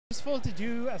useful to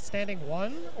do a standing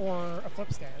 1 or a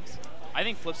flip stance? I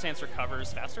think flip stance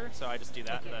recovers faster, so I just do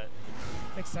that. Okay. But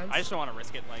makes sense. I just don't want to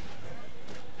risk it. Like,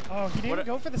 oh, he didn't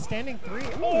go for the standing 3.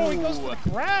 Oh, he goes for the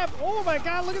grab. Oh my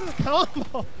God, look at this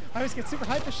combo. I always get super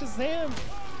hyped for Shazam.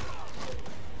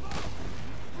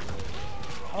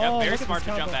 Yeah, very smart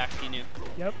to jump back. He knew.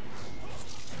 Yep.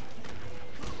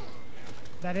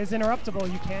 That is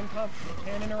interruptible. You can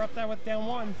interrupt that with down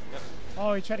 1. Yep.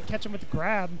 Oh, he tried to catch him with the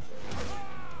grab.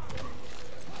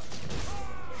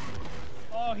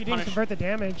 Oh, he didn't convert the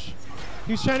damage.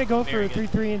 He was trying to go for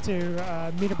 3-3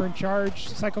 into meter burn charge,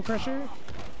 Psycho Crusher.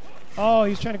 Oh,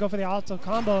 he's trying to go for the auto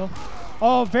combo.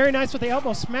 Oh, very nice with the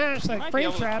elbow smash, like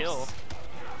frame traps.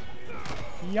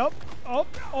 Yup. Oh,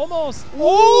 almost.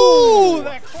 Ooh,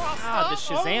 that crossed up. The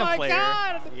Shazam oh my player.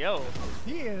 God. Yo.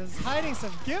 He is hiding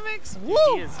some gimmicks. Dude, Woo.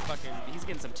 he is fucking, he's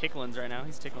getting some ticklings right now.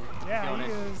 He's tickling. Yeah,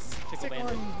 he is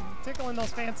tickling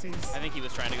those fancies. I think he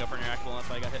was trying to go for an interactable, that's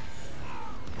why he got hit.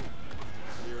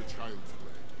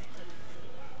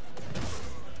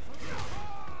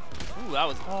 Ooh, that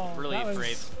was really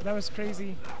brave. That was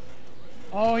crazy.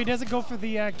 Oh, he doesn't go for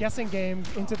the guessing game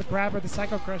into the grab or the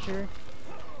Psycho Crusher.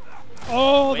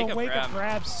 Oh, the wake up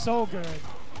grab, so good.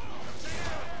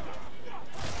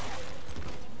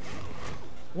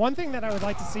 One thing that I would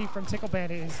like to see from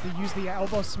Ticklebandit is to use the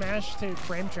elbow smash to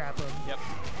frame trap him. Yep.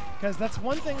 Because that's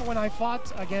one thing when I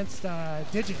fought against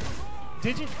Digit.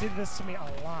 Digit did this to me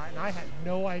a lot, and I had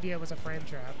no idea it was a frame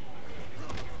trap.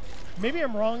 Maybe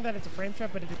I'm wrong that it's a frame trap,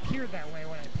 but it appeared that way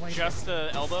when I played Just the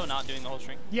elbow, not doing the whole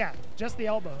string? Yeah, just the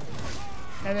elbow.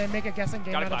 And then make a guessing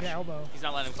game out of the elbow. He's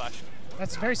not letting him clash.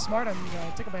 That's very smart on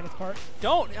Ticklebandit's part.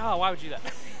 Don't! Oh, why would you do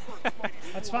that?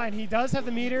 That's fine. He does have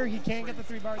the meter. He can't get the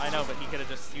 3 bars. I know, but he could have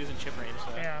just used chip range.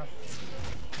 So. Yeah.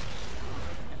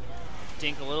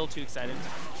 Dink a little too excited.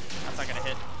 That's not going to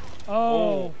hit.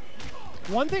 Oh.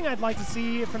 One thing I'd like to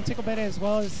see from Ticklebandit as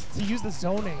well is to use the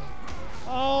zoning.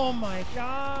 Oh my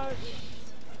gosh.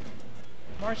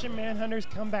 Martian Manhunter's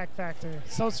comeback factor.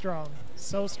 So strong.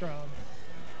 So strong.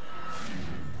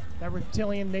 That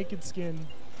reptilian naked skin.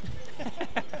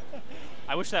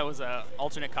 I wish that was an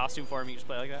alternate costume for him. You just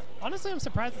play like that. Honestly, I'm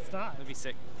surprised it's not. That'd be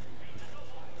sick.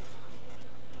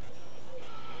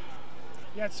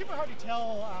 Yeah, it's super hard to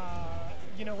tell,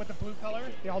 you know, with the blue color,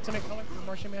 the alternate color for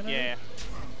Martian Manhunter. Yeah.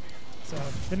 So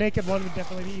the naked one would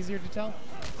definitely be easier to tell.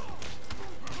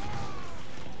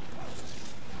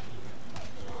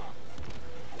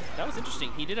 That was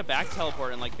interesting. He did a back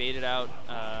teleport and like baited out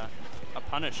a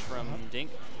punish from Dink,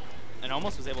 and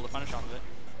almost was able to punish off of it.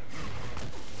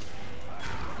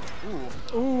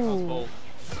 Ooh. Ooh. That was bold.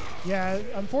 Yeah,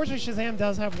 unfortunately Shazam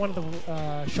does have one of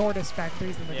the shortest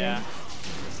factories in the game.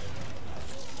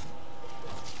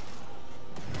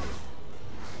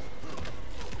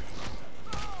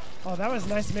 Oh, that was a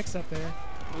nice mix up there.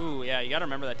 Ooh, yeah, you gotta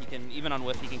remember that he can, even on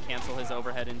whiff, he can cancel his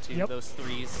overhead into those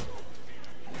 3s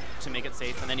to make it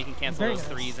safe, and then he can cancel those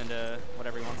 3s into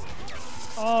whatever he wants.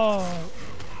 Oh,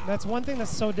 that's one thing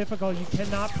that's so difficult. You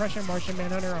cannot pressure Martian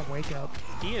Manhunter on wake up.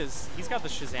 He's got the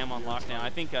Shazam on lock now.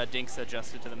 I think Dink's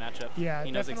adjusted to the matchup. Yeah,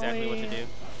 he knows exactly what to do.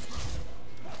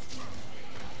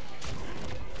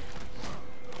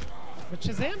 But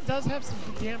Shazam does have some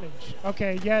good damage.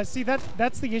 Okay, yeah, see,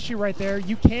 that's the issue right there.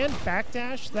 You can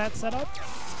backdash that setup,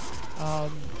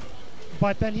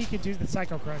 but then he can do the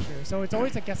Psycho Crusher. So it's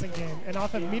always a guessing game. And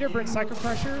off of Meter Burn Psycho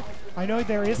Crusher, I know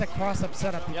there is a cross-up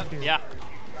setup you can do. Yeah.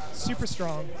 Super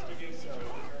strong.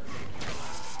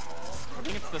 I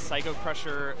think it's the Psycho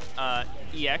Crusher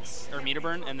EX, or Meter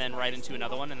Burn, and then right into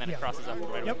another one, and then it crosses up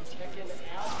right away.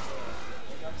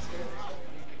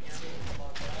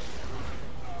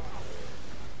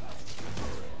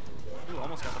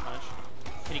 Almost got the punish.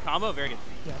 Can he combo? Very good.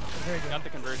 Yeah, very good. Got the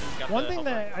conversion. Got One thing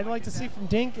that I'd like to see from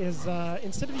Dink is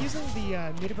instead of using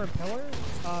the Meter Burn Pillar,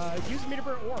 use Meter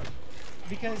Burn Orb,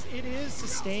 because it is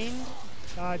sustained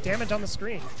damage on the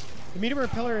screen. The Meter Burn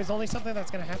Pillar is only something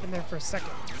that's going to happen there for a second.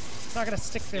 It's not going to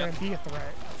stick there and be a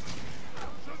threat.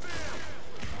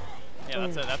 Yeah,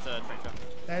 that's a frame trap.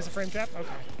 That is a frame trap? Okay.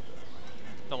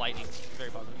 The lightning.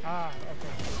 Very positive. Ah,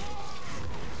 okay.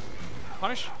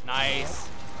 Punish. Nice.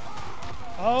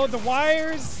 Oh, the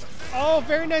wires. Oh,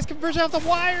 very nice conversion off the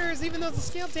wires, even though the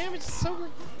scale damage is so good.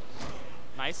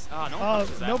 Nice. Oh, no one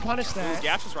punishes that. No punish that. Ooh,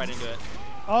 dashes right into it.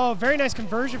 Oh, very nice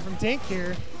conversion from Dink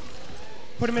here.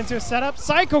 Put him into a setup.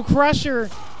 Psycho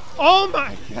Crusher. Oh,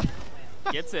 my God.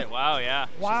 Gets it. Wow, yeah.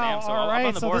 Wow, Shazam. So all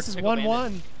right. So board, this is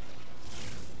 1-1.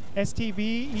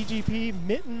 STB, EGP,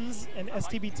 Mittens, and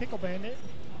STB Ticklebandit.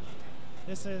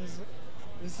 This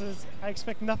is, I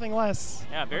expect nothing less.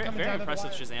 Yeah, very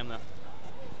impressive Shazam, though.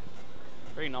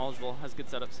 Very knowledgeable, has good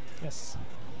setups. Yes.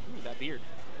 Ooh, Look at that beard.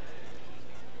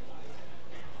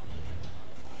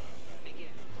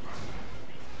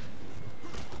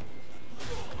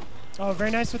 Oh, very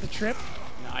nice with the trip.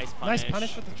 Nice punish. Nice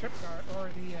punish with the trip guard, or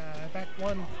the back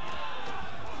one.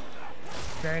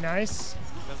 Very nice.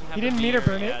 He didn't meter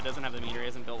burn it. Yeah, doesn't have the meter. He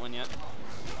hasn't built one yet.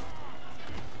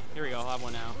 Here we go. I'll have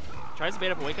one now. Tries to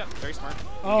bait up a wake up. Very smart.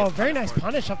 Oh, very nice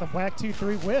punish off the black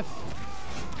 2-3 whiff.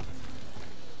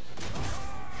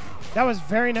 That was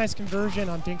very nice conversion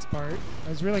on Dink's part. It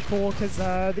was really cool because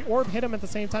the orb hit him at the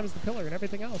same time as the pillar and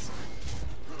everything else.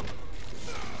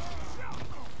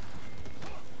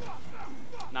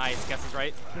 Nice. Guess is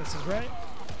right. Guess is right.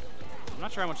 I'm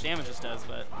not sure how much damage this does,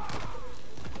 but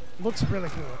looks really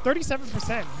cool. 37%.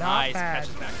 Not nice. bad.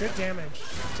 Catches back. Good damage.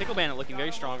 Ticklebandit looking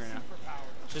very strong right now.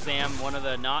 Shazam, one of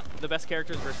the not the best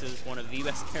characters versus one of the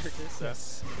best characters. So.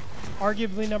 Yes.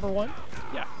 Arguably #1.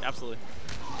 Yeah, absolutely.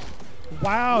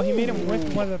 Wow, he made him whip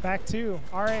one of the back two.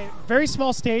 All right, very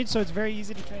small stage, so it's very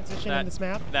easy to transition in this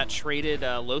map. That traded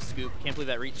low scoop, can't believe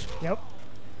that reached. Yep,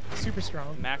 super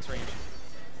strong. Max range.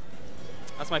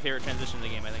 That's my favorite transition in the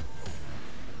game, I think.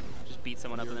 Just beat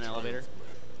someone up in an elevator.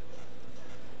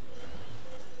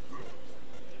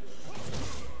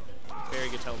 Very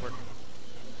good teleport.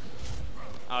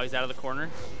 Oh, he's out of the corner.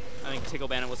 I think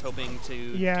Ticklebandit was hoping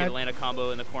to get a land a combo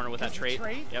in the corner with that trait.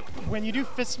 Yep. When you do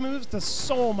fist moves, does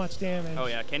so much damage. Oh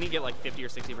yeah, can he get like 50 or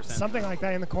 60%? Something like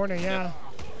that in the corner, yeah. Yep.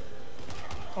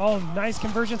 Oh, nice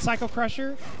conversion, Psycho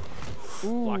Crusher.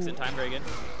 Ooh. Blocks in time, very good.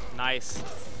 Nice.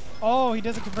 Oh, he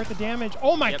doesn't convert the damage.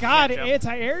 Oh my God, it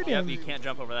anti-aired him. Yep, you can't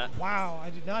jump over that. Wow, I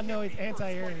did not know it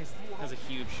anti-aired. Has a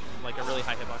huge, like a really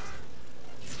high hitbox.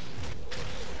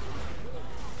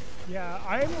 Yeah,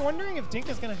 I'm wondering if Dink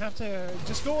is going to have to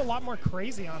just go a lot more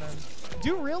crazy on him.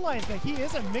 Do realize that he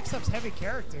is a mix-ups heavy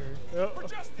character.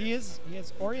 He is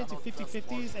oriented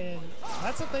 50-50s, and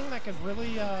that's a thing that could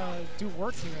really do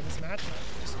work here in this matchup.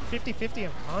 Just 50-50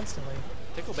 him constantly.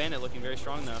 Ticklebandit looking very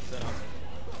strong though. So.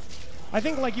 I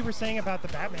think, like you were saying about the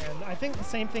Batman, I think the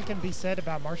same thing can be said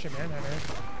about Martian Manhunter.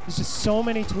 There's just so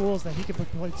many tools that he can be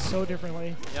played so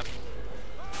differently. Yep.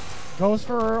 Goes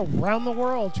for a round the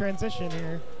world transition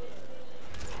here.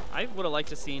 I would have liked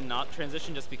to see not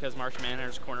transition just because Martian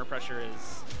Manhunter's corner pressure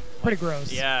is pretty gross.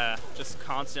 Yeah, just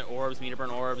constant orbs, meter burn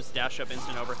orbs, dash up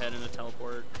instant overhead and a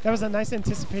teleport. That was a nice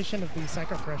anticipation of the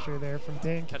Psycho Crusher there from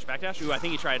Dink. Catch backdash? Ooh, I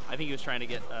think he tried. I think he was trying to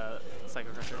get Psycho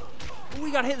Crusher. Ooh,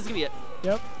 he got hit. This is gonna be it.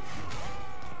 Yep.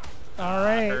 All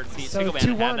right. So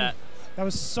 2-1. That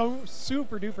was so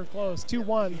super duper close.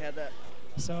 2-1. He had that.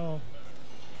 So.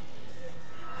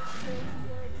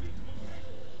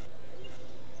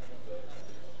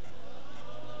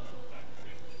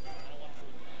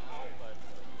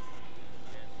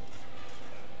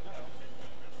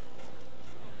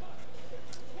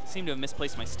 Seem to have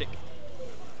misplaced my stick.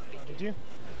 Did you?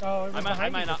 Oh, it was I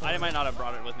might not have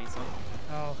brought it with me. So.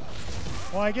 Oh.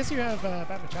 Well, I guess you have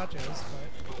Bat Muchachos,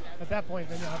 but at that point,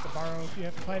 then you'll have to borrow if you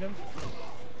have to fight him.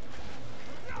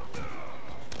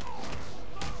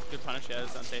 Good punish, yeah,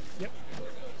 it's unsafe. Yep.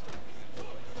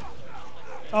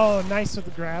 Oh, nice with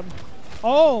the grab.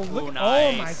 Oh, look! Ooh,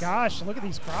 nice. Oh my gosh! Look at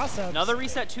these cross-ups. Another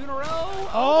reset 2 in a row.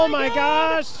 Oh my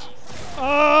gosh!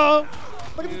 Oh!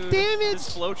 Look at the damage!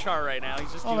 This flowchart right now.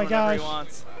 He's just doing whatever he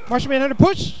wants. Martian Manhunter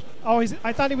push! Oh,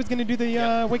 I thought he was going to do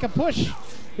the wake up push.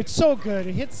 It's so good.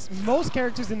 It hits most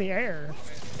characters in the air.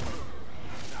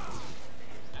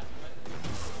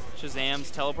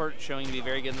 Shazam's teleport showing to be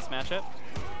very good in this matchup.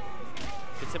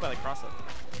 Gets hit by the cross up.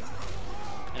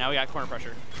 And now we got corner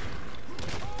pressure.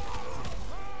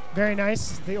 Very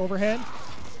nice. The overhead.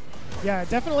 Yeah,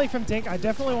 definitely from Dink. I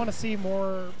definitely want to see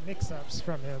more mix-ups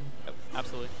from him. Yep,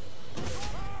 absolutely.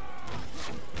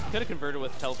 Could have converted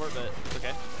with teleport, but it's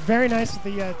okay. Very nice with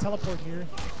the teleport here.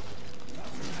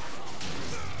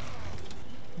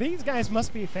 These guys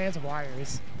must be fans of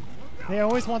wires. They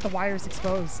always want the wires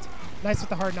exposed. Nice with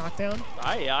the hard knockdown.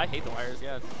 I hate the wires,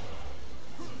 yeah.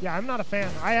 Yeah, I'm not a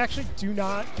fan. I actually do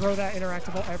not throw that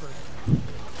interactable ever.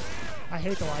 I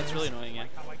hate the wires. It's really annoying, yeah.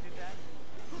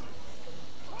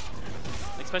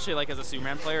 Especially like as a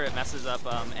Superman player, it messes up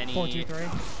any.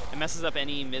 4-2-3. It messes up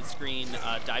any mid-screen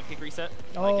dive kick reset.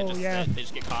 Oh, like it just, yeah. They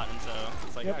just get caught, and so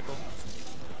it's like, cool.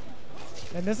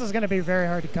 And this is going to be very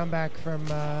hard to come back from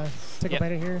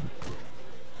Ticklebandit here.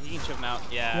 You can chip him out.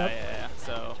 Yeah.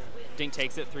 So Dink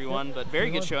takes it 3-1, but very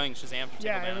good showing Shazam from Ticklebandit.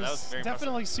 Yeah, that was very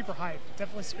definitely impressive. Super hype.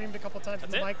 Definitely screamed a couple times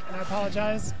from the mic, and I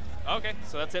apologize. Okay,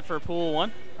 so that's it for pool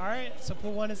 1. All right, so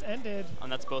pool 1 is ended.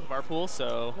 And that's both of our pools,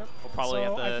 so we'll probably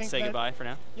have to say goodbye for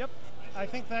now. Yep, I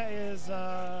think that is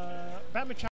Bat Muchachos.